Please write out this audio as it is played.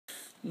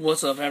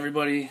What's up,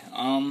 everybody?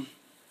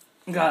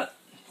 Got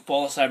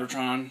Ball of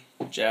Cybertron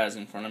Jazz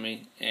in front of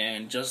me,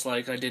 and just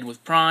like I did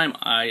with Prime,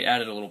 I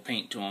added a little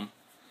paint to him.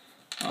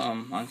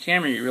 On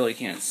camera you really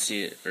can't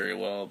see it very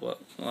well,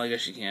 but well, I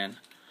guess you can.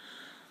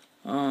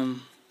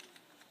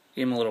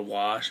 Gave him a little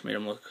wash, made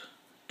him look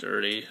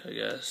dirty, I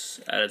guess.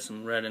 Added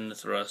some red in the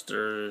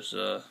thrusters.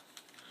 The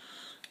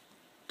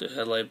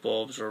headlight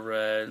bulbs were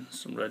red.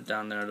 Some red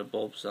down there. The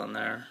bulbs down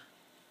there.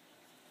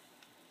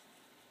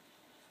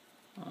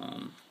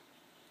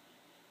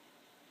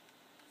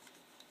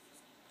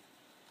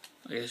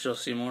 I guess you'll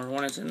see more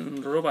when it's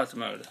in the robot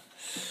mode.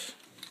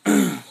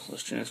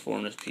 Let's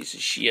transform this piece of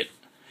shit.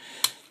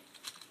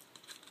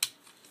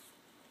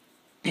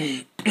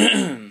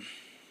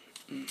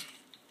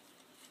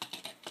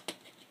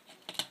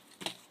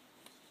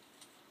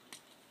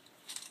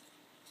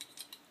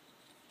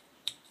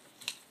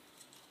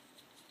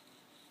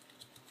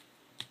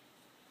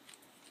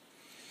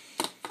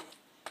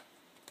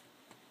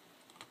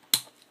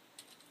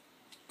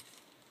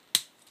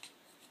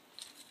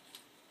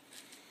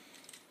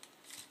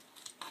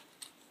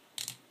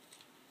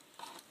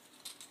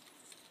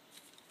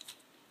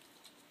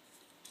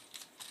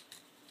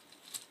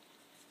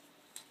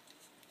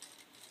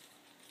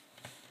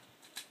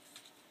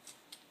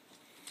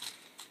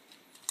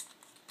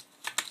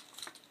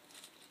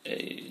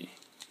 I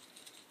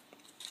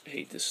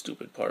hate this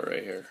stupid part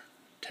right here.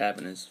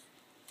 Tapping his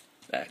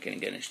back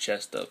and getting his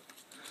chest up.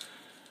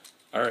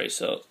 Alright,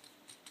 so,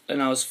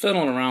 and I was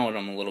fiddling around with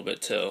him a little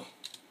bit too.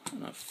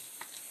 And I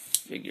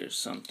figured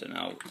something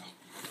out.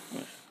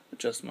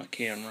 Adjust my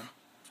camera.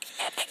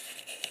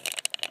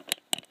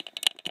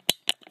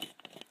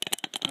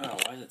 Oh,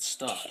 why is it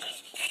stuck?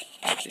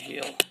 At the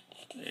heel.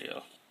 There you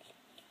go.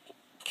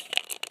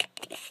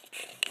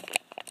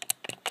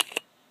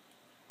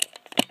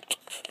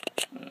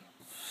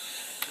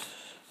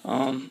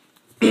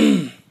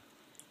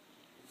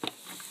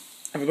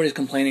 Everybody's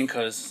complaining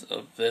because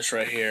of this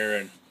right here,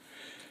 and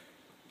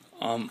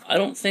I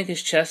don't think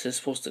his chest is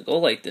supposed to go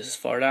like this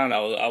far down.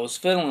 I was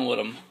fiddling with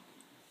him,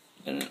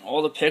 and in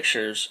all the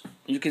pictures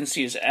you can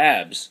see his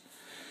abs.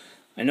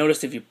 I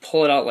noticed if you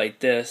pull it out like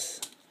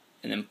this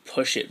and then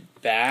push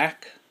it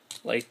back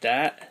like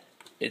that,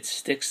 it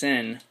sticks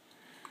in,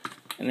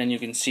 and then you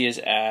can see his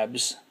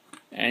abs,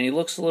 and he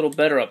looks a little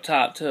better up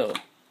top too.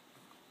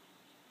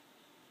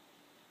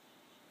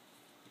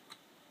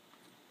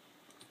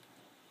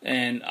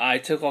 And I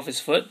took off his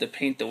foot to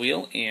paint the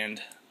wheel,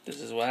 and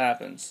this is what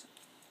happens.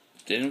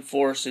 Didn't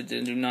force it,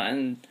 didn't do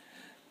nothing.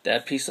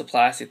 That piece of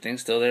plastic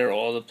thing's still there.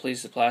 All the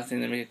piece of plastic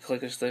that make it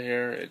click is still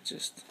here. It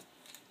just...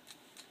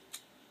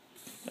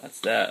 That's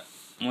that.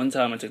 One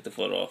time I took the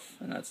foot off,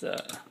 and that's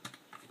that.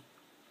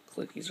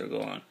 Clickies are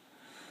gone.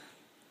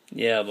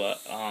 Yeah, but,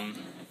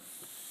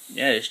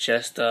 yeah, his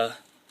chest,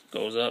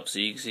 goes up so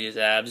you can see his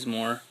abs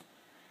more.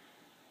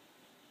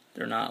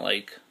 They're not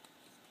like...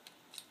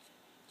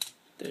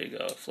 There you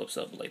go, it flips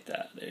up like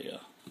that. There you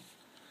go.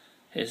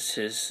 His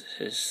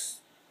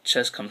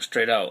chest comes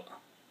straight out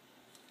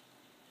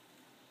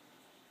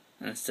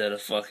instead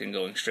of fucking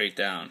going straight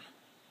down.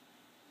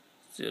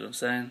 See what I'm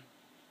saying?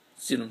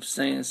 See what I'm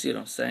saying? See what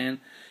I'm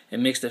saying? It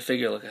makes the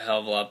figure look a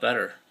hell of a lot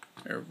better.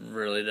 It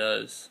really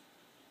does.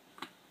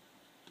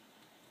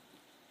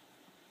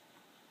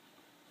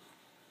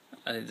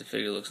 I think the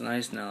figure looks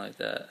nice now like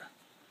that.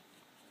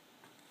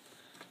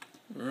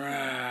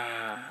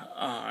 Rah,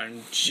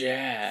 on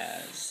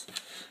Jazz.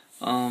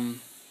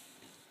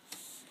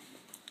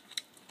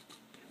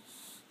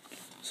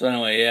 So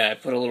anyway, yeah, I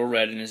put a little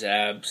red in his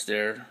abs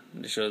there.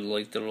 They showed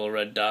like the little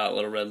red dot,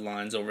 little red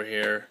lines over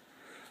here.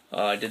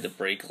 I did the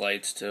brake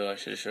lights too. I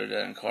should have showed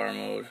that in car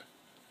mode.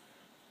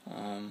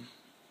 I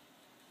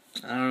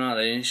don't know.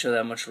 They didn't show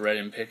that much red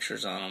in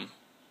pictures on them.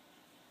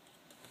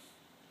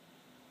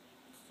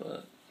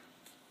 But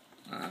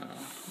I don't know.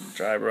 I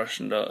dry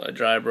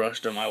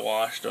brushed him. I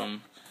washed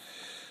him.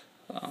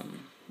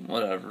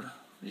 Whatever.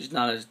 He's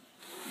not as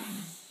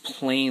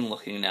plain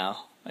looking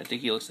now. I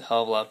think he looks a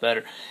hell of a lot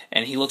better.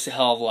 And he looks a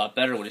hell of a lot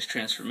better with his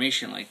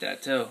transformation like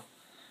that, too.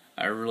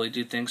 I really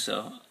do think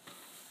so.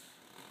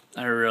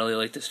 I really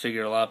like this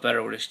figure a lot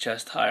better with his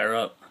chest higher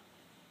up.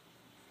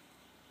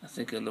 I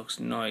think it looks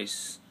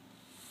nice.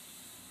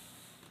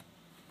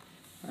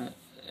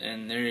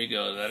 And there you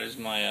go. That is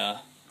my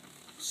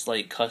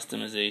slight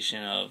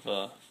customization of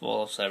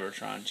Ball of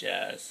Cybertron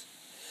Jazz.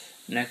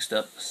 Next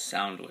up,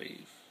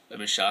 Shockwave.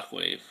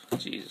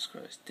 Jesus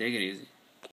Christ. Take it easy.